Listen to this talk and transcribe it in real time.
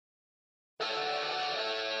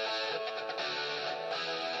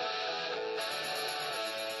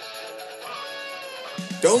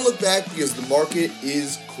Don't look back because the market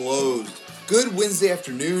is closed. Good Wednesday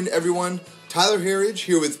afternoon, everyone. Tyler Herridge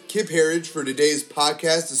here with Kip Herridge for today's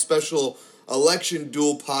podcast, a special election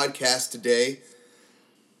duel podcast today.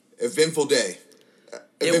 Eventful day.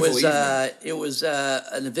 It was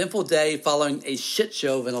an eventful day following a shit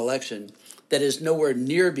show of an election that is nowhere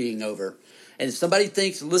near being over. And if somebody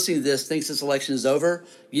listening to this, thinks this election is over,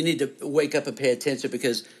 you need to wake up and pay attention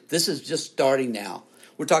because this is just starting now.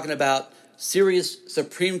 We're talking about serious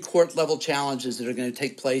Supreme Court level challenges that are going to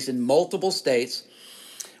take place in multiple states.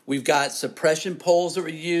 We've got suppression polls that were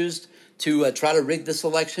used to try to rig this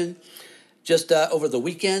election. Just over the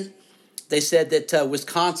weekend, they said that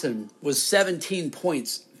Wisconsin was 17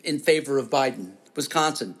 points in favor of Biden.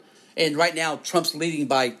 Wisconsin. And right now, Trump's leading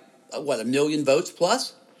by, 1 million votes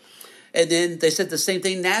plus? And then they said the same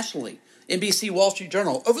thing nationally. NBC Wall Street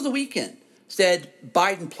Journal over the weekend said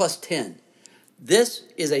Biden plus 10. This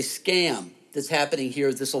is a scam that's happening here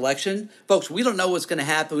at this election. Folks, we don't know what's going to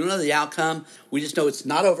happen. We don't know the outcome. We just know it's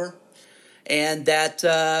not over. And that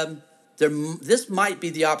this might be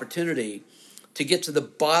the opportunity to get to the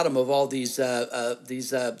bottom of all these ballot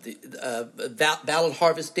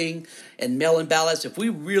harvesting and mail-in ballots. If we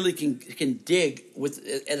really can dig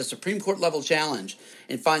at a Supreme Court level challenge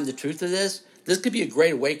and find the truth of this, this could be a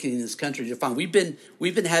great awakening in this country to find. We've been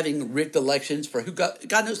having rigged elections for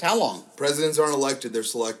God knows how long. Presidents aren't elected; they're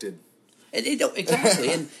selected. And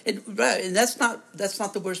exactly, and that's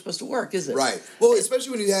not the way it's supposed to work, is it? Right. Well,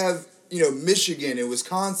 especially when you have Michigan and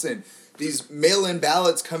Wisconsin, these mail-in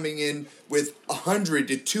ballots coming in with 100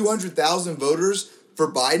 to 200,000 voters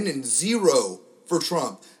for Biden and 0 for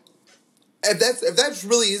Trump. If that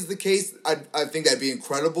really is the case, I think that'd be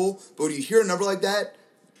incredible. But when you hear a number like that,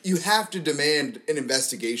 you have to demand an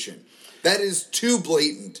investigation. That is too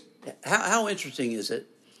blatant. How interesting is it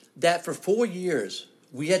that for 4 years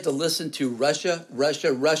we had to listen to Russia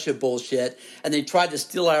bullshit, and they tried to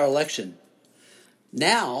steal our election.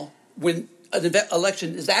 Now, when an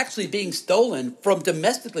election is actually being stolen from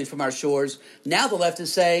domestically from our shores, now the left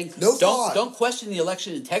is saying, don't question the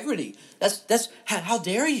election integrity. That's how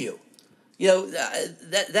dare you?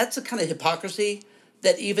 That's a kind of hypocrisy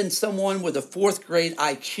that even someone with a 4th grade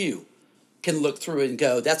IQ can look through and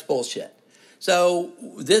go, that's bullshit. So,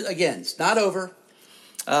 again, it's not over.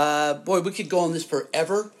 We could go on this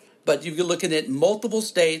forever, but you're looking at multiple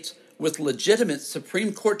states with legitimate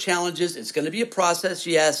Supreme Court challenges. It's going to be a process,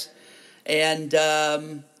 yes, and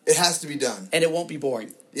it has to be done. And it won't be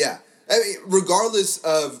boring. Yeah. I mean, regardless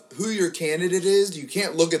of who your candidate is, you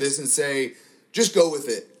can't look at this and say, just go with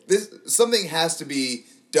it. Something has to be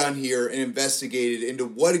done here and investigated into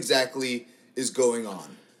what exactly is going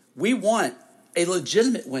on. We want a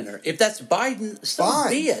legitimate winner. If that's Biden, so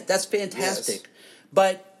be it. That's fantastic. Yes.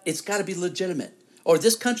 But it's got to be legitimate, or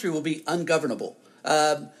this country will be ungovernable.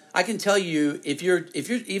 I can tell you, if you're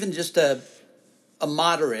even just a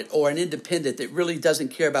moderate or an independent that really doesn't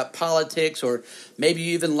care about politics, or maybe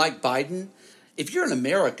you even like Biden, if you're an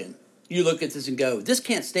American, you look at this and go, this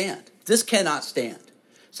can't stand. This cannot stand.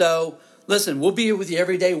 So, listen, we'll be here with you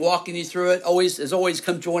every day, walking you through it. As always,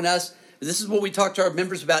 come join us. This is what we talk to our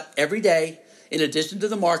members about every day, in addition to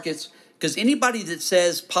the markets, because anybody that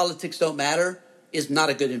says politics don't matter is not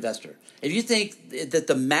a good investor. If you think that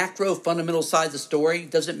the macro fundamental side of the story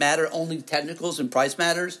doesn't matter, only technicals and price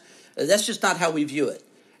matters, that's just not how we view it.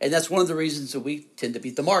 And that's one of the reasons that we tend to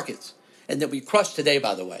beat the markets. And that we crushed today,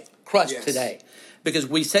 by the way. Crushed today. Because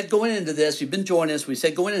we said going into this, you've been joining us, we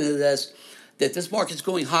said going into this, that this market's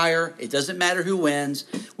going higher. It doesn't matter who wins.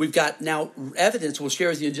 We've got now evidence we'll share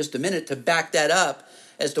with you in just a minute to back that up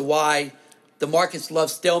as to why the markets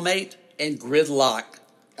love stalemate and gridlock.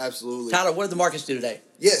 Absolutely. Tyler, what did the markets do today?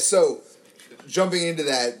 Yeah, so jumping into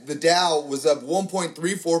that, the Dow was up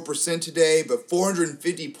 1.34% today, but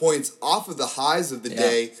 450 points off of the highs of the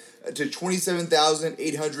day to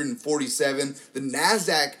 27,847. The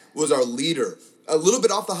NASDAQ was our leader. A little bit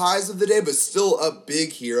off the highs of the day, but still up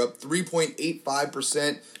big here, up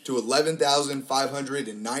 3.85% to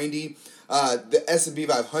 11,590. The S&P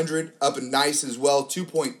 500 up nice as well,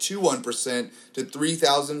 2.21% to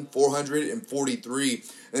 3,443.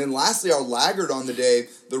 And then lastly, our laggard on the day,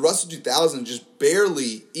 the Russell 2000, just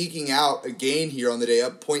barely eking out a gain here on the day,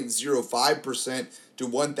 up 0.05% to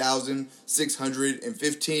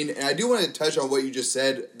 1,615. And I do want to touch on what you just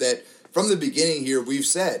said, that from the beginning here, we've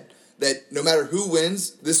said that no matter who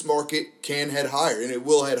wins, this market can head higher, and it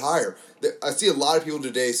will head higher. I see a lot of people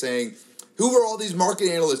today saying, who were all these market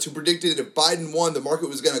analysts who predicted if Biden won, the market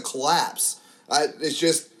was going to collapse? It's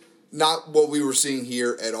just not what we were seeing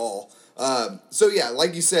here at all. So yeah,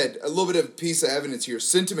 like you said, a little bit of piece of evidence here.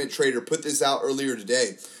 Sentiment Trader put this out earlier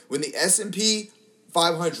today. When the S&P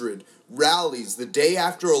 500 rallies the day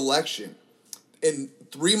after election, and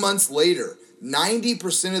 3 months later,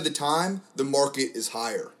 90% of the time, the market is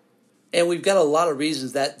higher. And we've got a lot of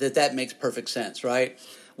reasons that makes perfect sense, right?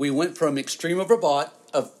 We went from extreme overbought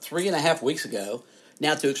of 3.5 weeks ago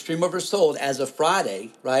now to extreme oversold as of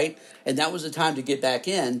Friday, right? And that was the time to get back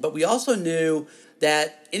in. But we also knew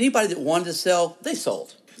that anybody that wanted to sell, they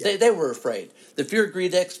sold. Yeah. They were afraid. The Fear of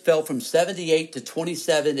Greed Index fell from 78 to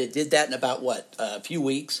 27. It did that in about, a few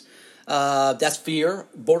weeks. That's fear,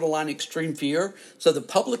 borderline extreme fear. So the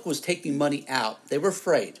public was taking money out. They were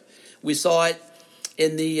afraid. We saw it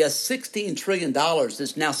in the $16 trillion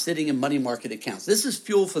that's now sitting in money market accounts. This is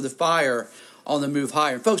fuel for the fire on the move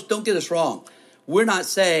higher. And folks, don't get us wrong. We're not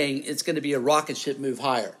saying it's going to be a rocket ship move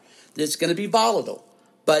higher. It's going to be volatile.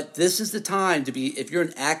 But this is the time to be, if you're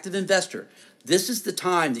an active investor, this is the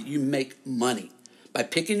time that you make money by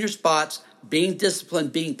picking your spots, being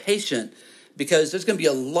disciplined, being patient, because there's going to be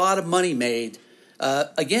a lot of money made,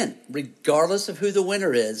 again, regardless of who the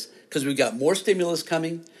winner is, because we've got more stimulus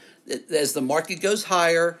coming. As the market goes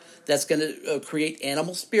higher, that's going to create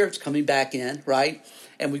animal spirits coming back in, right?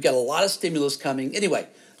 And we've got a lot of stimulus coming. Anyway,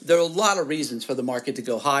 there are a lot of reasons for the market to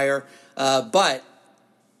go higher, but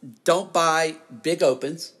don't buy big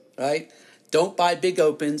opens, right? Don't buy big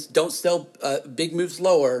opens. Don't sell big moves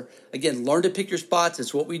lower. Again, learn to pick your spots.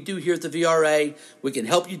 It's what we do here at the VRA. We can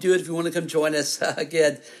help you do it if you want to come join us.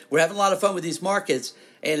 Again, we're having a lot of fun with these markets,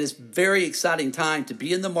 and it's a very exciting time to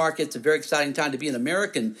be in the market. It's a very exciting time to be an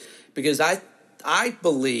American, because I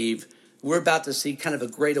believe we're about to see kind of a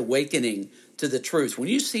great awakening to the truth. When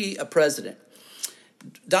you see a president,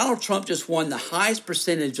 Donald Trump just won the highest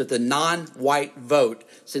percentage of the non-white vote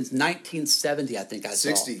since 1970, I think I saw.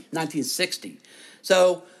 1960.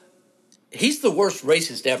 So he's the worst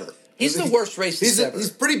racist ever. He's the worst racist ever. He's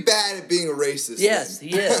pretty bad at being a racist. Yes,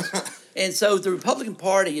 he is. And so the Republican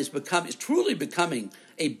Party is truly becoming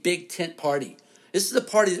a big tent party. This is a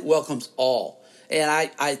party that welcomes all. And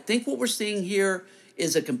I think what we're seeing here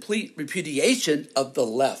is a complete repudiation of the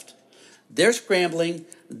left. They're scrambling.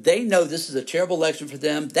 They know this is a terrible election for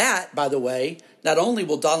them. That, by the way, not only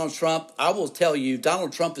will Donald Trump, I will tell you,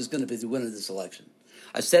 Donald Trump is going to be the winner of this election.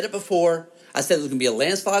 I said it before. I said it was going to be a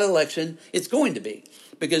landslide election. It's going to be,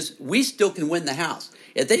 because we still can win the House.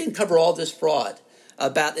 If they didn't cover all this fraud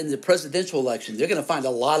about in the presidential election, they're going to find a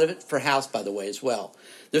lot of it for House, by the way, as well.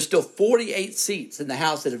 There's still 48 seats in the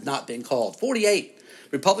House that have not been called. 48.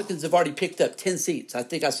 Republicans have already picked up 10 seats. I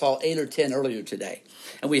think I saw 8 or 10 earlier today.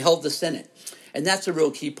 And we held the Senate. And that's a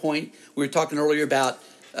real key point. We were talking earlier about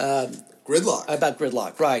gridlock. About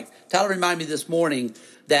gridlock, right. Tyler reminded me this morning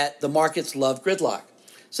that the markets love gridlock.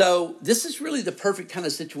 So this is really the perfect kind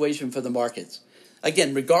of situation for the markets.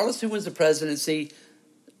 Again, regardless who wins the presidency,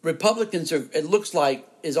 Republicans it looks like,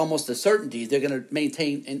 is almost a certainty they're going to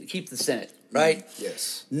maintain and keep the Senate, right?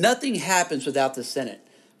 Yes. Nothing happens without the Senate.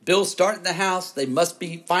 Bills start in the House. They must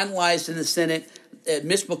be finalized in the Senate.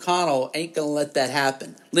 Mitch McConnell ain't going to let that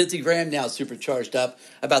happen. Lindsey Graham now is super charged up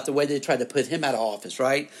about the way they tried to put him out of office,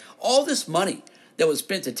 right? All this money that was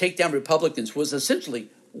spent to take down Republicans was essentially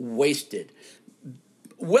wasted.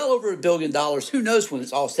 Well over $1 billion. Who knows when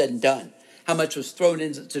it's all said and done? How much was thrown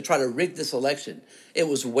in to try to rig this election? It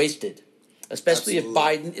was wasted, especially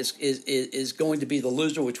Absolutely. If Biden is going to be the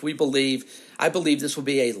loser, which we believe. I believe this will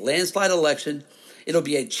be a landslide election. It'll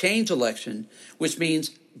be a change election, which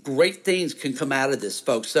means great things can come out of this,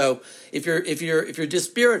 folks. So if you're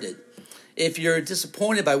dispirited, if you're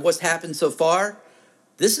disappointed by what's happened so far,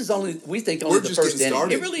 this is we think only the first inning.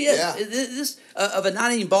 Started. It really is. Yeah. This of a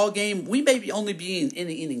 9-inning ball game, we may be only be in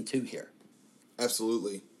inning 2 here.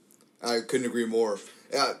 Absolutely. I couldn't agree more.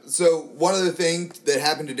 So one other thing that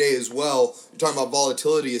happened today as well, we're talking about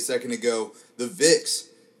volatility a second ago, the VIX.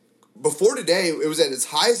 Before today, it was at its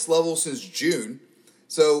highest level since June.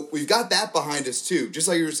 So we've got that behind us too. Just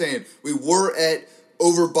like you were saying, we were at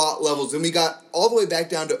overbought levels, and we got all the way back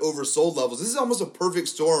down to oversold levels. This is almost a perfect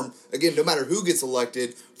storm, again, no matter who gets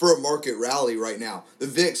elected, for a market rally right now. The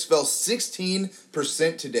VIX fell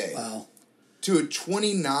 16% today. Wow. To a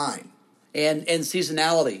 29. And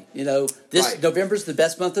seasonality. This right. November's the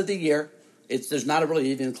best month of the year. There's not really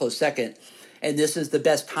even a close second. And this is the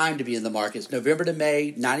best time to be in the markets. November to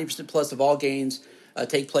May, 90% plus of all gains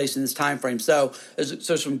take place in this time frame. So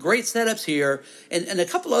there's some great setups here. And a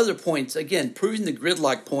couple other points, again, proving the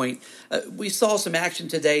gridlock point. We saw some action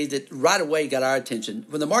today that right away got our attention.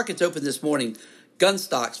 When the markets opened this morning, gun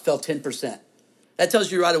stocks fell 10%. That tells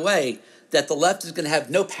you right away that the left is going to have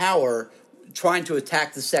no power trying to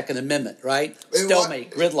attack the Second Amendment, right?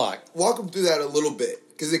 Stalemate, gridlock. Walk them through that a little bit,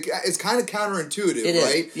 because it's kind of counterintuitive, it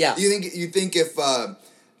right? Is, yeah. You think if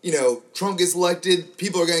Trump gets elected,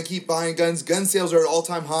 people are going to keep buying guns. Gun sales are at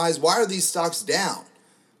all-time highs. Why are these stocks down?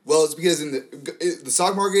 Well, it's because the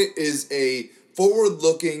stock market is a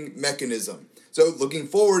forward-looking mechanism. So looking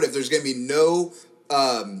forward, if there's going to be no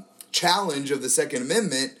challenge of the Second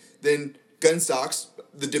Amendment, then gun stocks,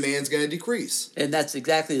 the demand's going to decrease. And that's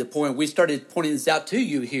exactly the point. We started pointing this out to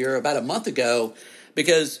you here about a month ago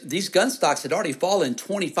because these gun stocks had already fallen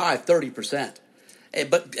 25-30%.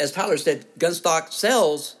 But as Tyler said, gun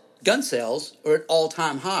sales are at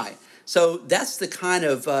all-time high. So that's the kind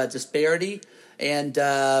of disparity and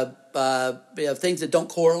things that don't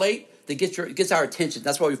correlate that gets our attention.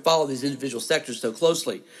 That's why we follow these individual sectors so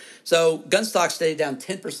closely. So gun stocks stayed down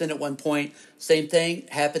 10% at one point. Same thing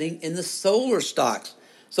happening in the solar stocks.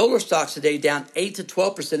 Solar stocks today down 8 to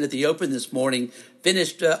 12% at the open this morning.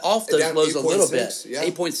 Finished off those lows a little bit. Yeah.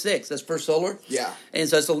 8.6. That's First Solar. Yeah. And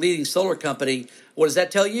so it's a leading solar company. What does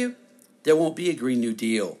that tell you? There won't be a Green New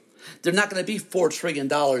Deal. There's not going to be $4 trillion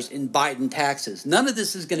in Biden taxes. None of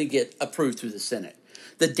this is going to get approved through the Senate.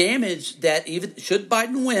 The damage that even should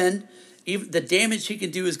Biden win, even the damage he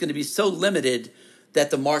can do is going to be so limited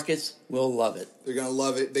that the markets will love it. They're going to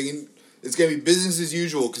love it. It's going to be business as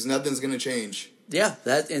usual because nothing's going to change. Yeah,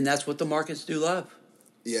 that's what the markets do love.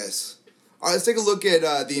 Yes. All right, let's take a look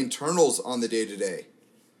at the internals on the day-to-day.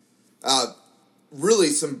 Really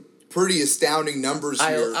some pretty astounding numbers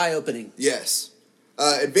here. Eye-opening. Yes.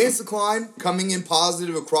 Advanced decline coming in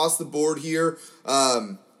positive across the board here.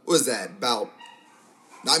 What was that? Barely.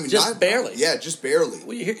 Yeah, just barely.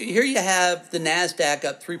 Well, here you have the NASDAQ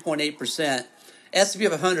up 3.8%, S&P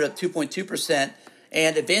 500 up 2.2%,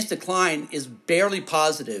 and advanced decline is barely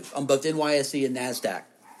positive on both NYSE and NASDAQ.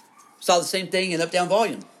 Saw the same thing in up-down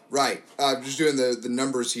volume. Right. Just doing the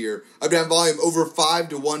numbers here. Up-down volume over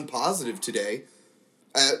 5-1 positive today.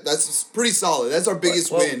 That's pretty solid. That's our biggest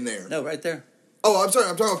win there. No, right there. Oh, I'm sorry.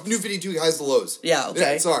 I'm talking about new 52 highs to lows. Yeah,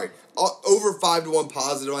 okay. Yeah, sorry. Over 5-1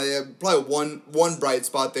 positive. I have probably one bright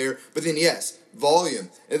spot there. But then, yes, volume.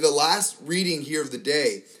 And the last reading here of the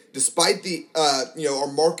day, despite the, our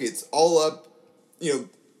markets all up,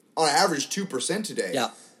 on average 2% today. Yeah.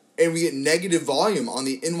 And we get negative volume on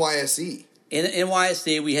the NYSE. In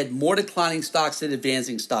NYSE, we had more declining stocks than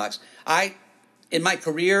advancing stocks. In my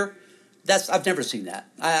career, I've never seen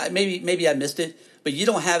that. Maybe I missed it, but you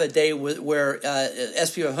don't have a day where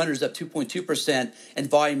S&P 500 is up 2.2% and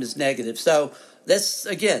volume is negative. So this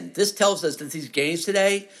tells us that these gains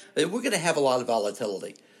today, we're going to have a lot of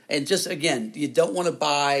volatility. And just again, you don't want to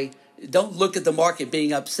buy. Don't look at the market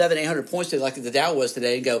being up 700-800 points today like the Dow was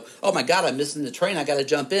today and go, oh my God, I'm missing the train. I got to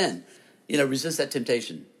jump in. Resist that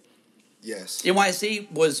temptation. Yes.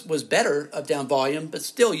 NYSE was better up down volume, but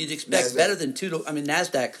still you'd expect NASDAQ. better than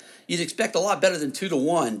NASDAQ. You'd expect a lot better than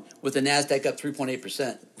 2-1 with the NASDAQ up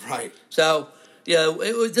 3.8%. Right. So,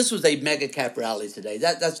 this was a mega cap rally today.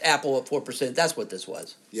 That's Apple up 4%. That's what this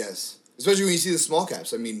was. Yes. Especially when you see the small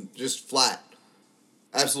caps. I mean, just flat.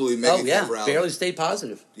 Absolutely mega cap rally. Barely stayed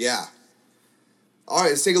positive. Yeah. All right,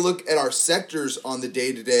 let's take a look at our sectors on the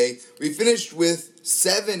day today. We finished with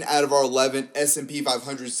 7 out of our 11 S&P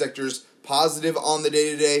 500 sectors positive on the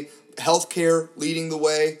day today. Healthcare leading the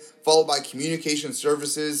way, followed by communication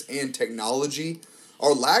services and technology.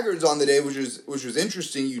 Our laggards on the day, which was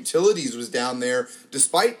interesting, utilities was down there,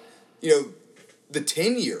 despite the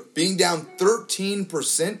 10-year being down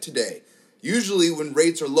 13% today. Usually, when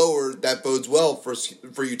rates are lower, that bodes well for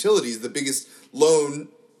utilities. The biggest loan,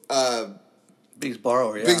 biggest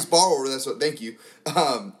borrower. Thank you,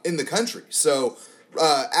 in the country. So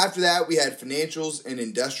after that, we had financials and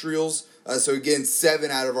industrials. So again, 7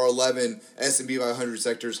 out of our 11 S&P 500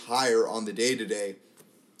 sectors higher on the day today.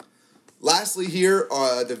 Lastly, here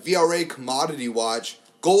the VRA Commodity Watch.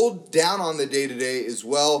 Gold down on the day today as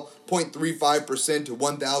well, 0.35% to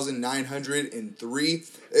 1,903.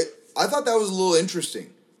 I thought that was a little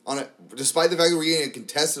interesting. Despite the fact that we're getting a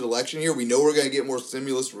contested election here, we know we're going to get more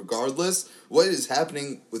stimulus regardless. What is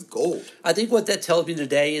happening with gold? I think what that tells me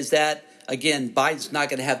today is that, again, Biden's not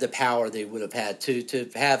going to have the power they would have had to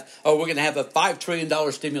have, we're going to have a $5 trillion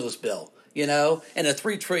stimulus bill, and a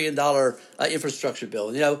 $3 trillion infrastructure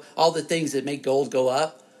bill. All the things that make gold go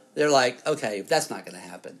up, they're like, okay, that's not going to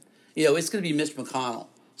happen. It's going to be Mitch McConnell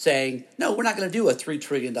saying, no, we're not going to do a $3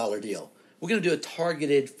 trillion deal. We're going to do a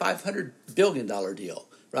targeted $500 billion deal,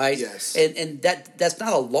 right? Yes. And that's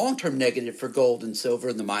not a long-term negative for gold and silver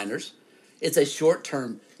and the miners. It's a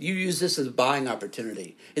short-term. You use this as a buying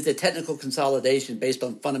opportunity. It's a technical consolidation based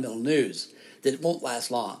on fundamental news that won't last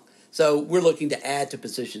long. So we're looking to add to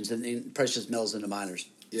positions in precious metals and the miners.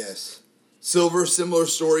 Yes. Silver, similar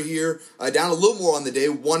story here, down a little more on the day,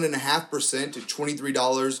 1.5% to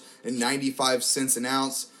 $23.95 an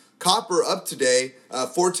ounce. Copper up today,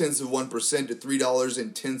 0.4% to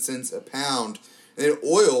 $3.10 a pound. And then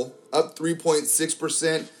oil up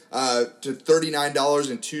 3.6% to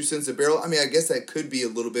 $39.02 a barrel. I mean, I guess that could be a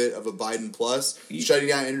little bit of a Biden plus. Shutting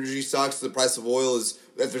down energy stocks, the price of oil is,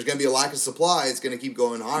 if there's going to be a lack of supply, it's going to keep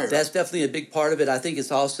going higher. That's definitely a big part of it. I think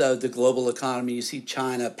it's also the global economy. You see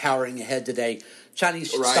China powering ahead today.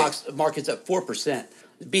 Chinese stocks markets up 4%.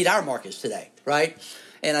 Beat our markets today, right?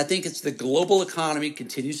 And I think it's the global economy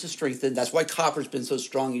continues to strengthen. That's why copper's been so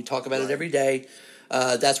strong. You talk about it every day.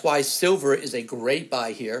 That's why silver is a great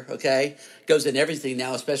buy here, okay? Goes in everything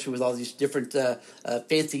now, especially with all these different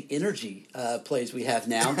fancy energy plays we have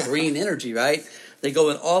now. Green energy, right? They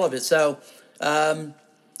go in all of it. So,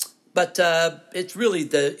 but it's really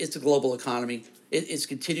it's a global economy. It's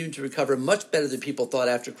continuing to recover much better than people thought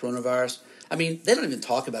after coronavirus. I mean, they don't even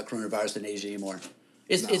talk about coronavirus in Asia anymore.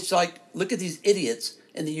 It's like, look at these idiots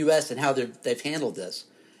in the U.S. and how they've handled this.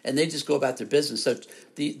 And they just go about their business. So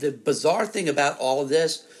the bizarre thing about all of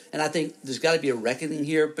this, and I think there's got to be a reckoning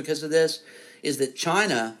here because of this, is that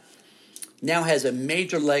China now has a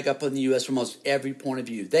major leg up on the U.S. from almost every point of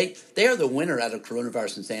view. They are the winner out of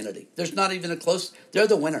coronavirus insanity. There's not even a close. They're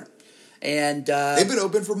the winner. And they've been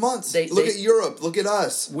open for months. Look at Europe. Look at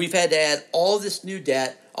us. We've had to add all this new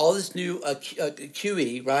debt, all this new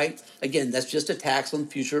QE, right? Again, that's just a tax on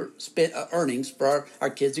future earnings for our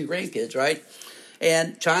kids and grandkids, right?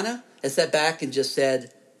 And China has sat back and just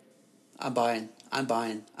said, I'm buying.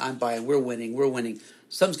 We're winning.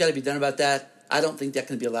 Something's got to be done about that. I don't think that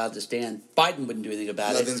can be allowed to stand. Biden wouldn't do anything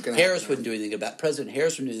about it. Harris wouldn't do anything about it. President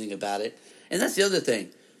Harris wouldn't do anything about it. And that's the other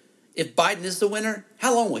thing. If Biden is the winner,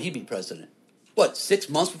 how long will he be president? 6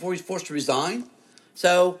 months before he's forced to resign?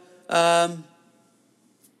 So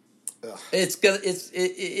it's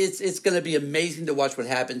gonna be amazing to watch what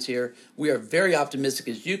happens here. We are very optimistic,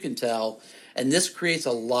 as you can tell, and this creates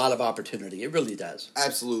a lot of opportunity. It really does.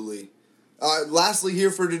 Absolutely. Lastly, here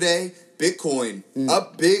for today, Bitcoin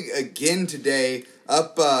up big again today.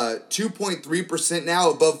 Up 2.3%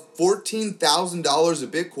 now, above $14,000 a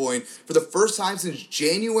Bitcoin for the first time since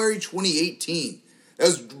January 2018. That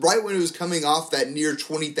was right when it was coming off that near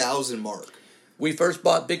 20,000 mark. We first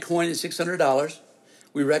bought Bitcoin at $600.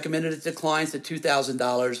 We recommended it to clients at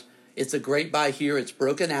 $2,000. It's a great buy here. It's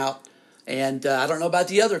broken out. And I don't know about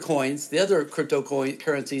the other coins, the other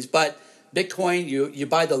cryptocurrencies, but Bitcoin, you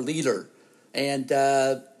buy the leader. And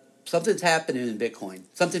something's happening in Bitcoin.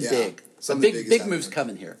 Something big. Big moves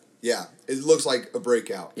coming here. Yeah, it looks like a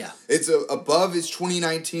breakout. Yeah. It's above its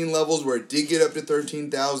 2019 levels where it did get up to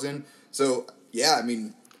 13,000. So, yeah, I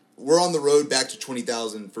mean, we're on the road back to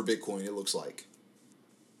 20,000 for Bitcoin, it looks like.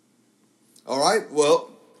 All right,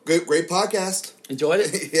 well, great podcast. Enjoyed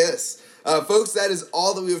it? Yes. Folks, that is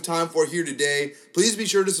all that we have time for here today. Please be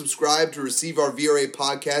sure to subscribe to receive our VRA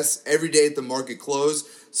podcasts every day at the market close,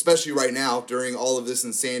 especially right now during all of this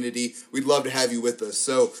insanity. We'd love to have you with us.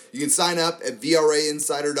 So you can sign up at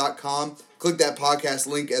VRAinsider.com. Click that podcast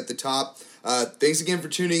link at the top. Thanks again for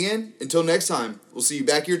tuning in. Until next time, we'll see you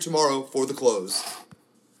back here tomorrow for the close.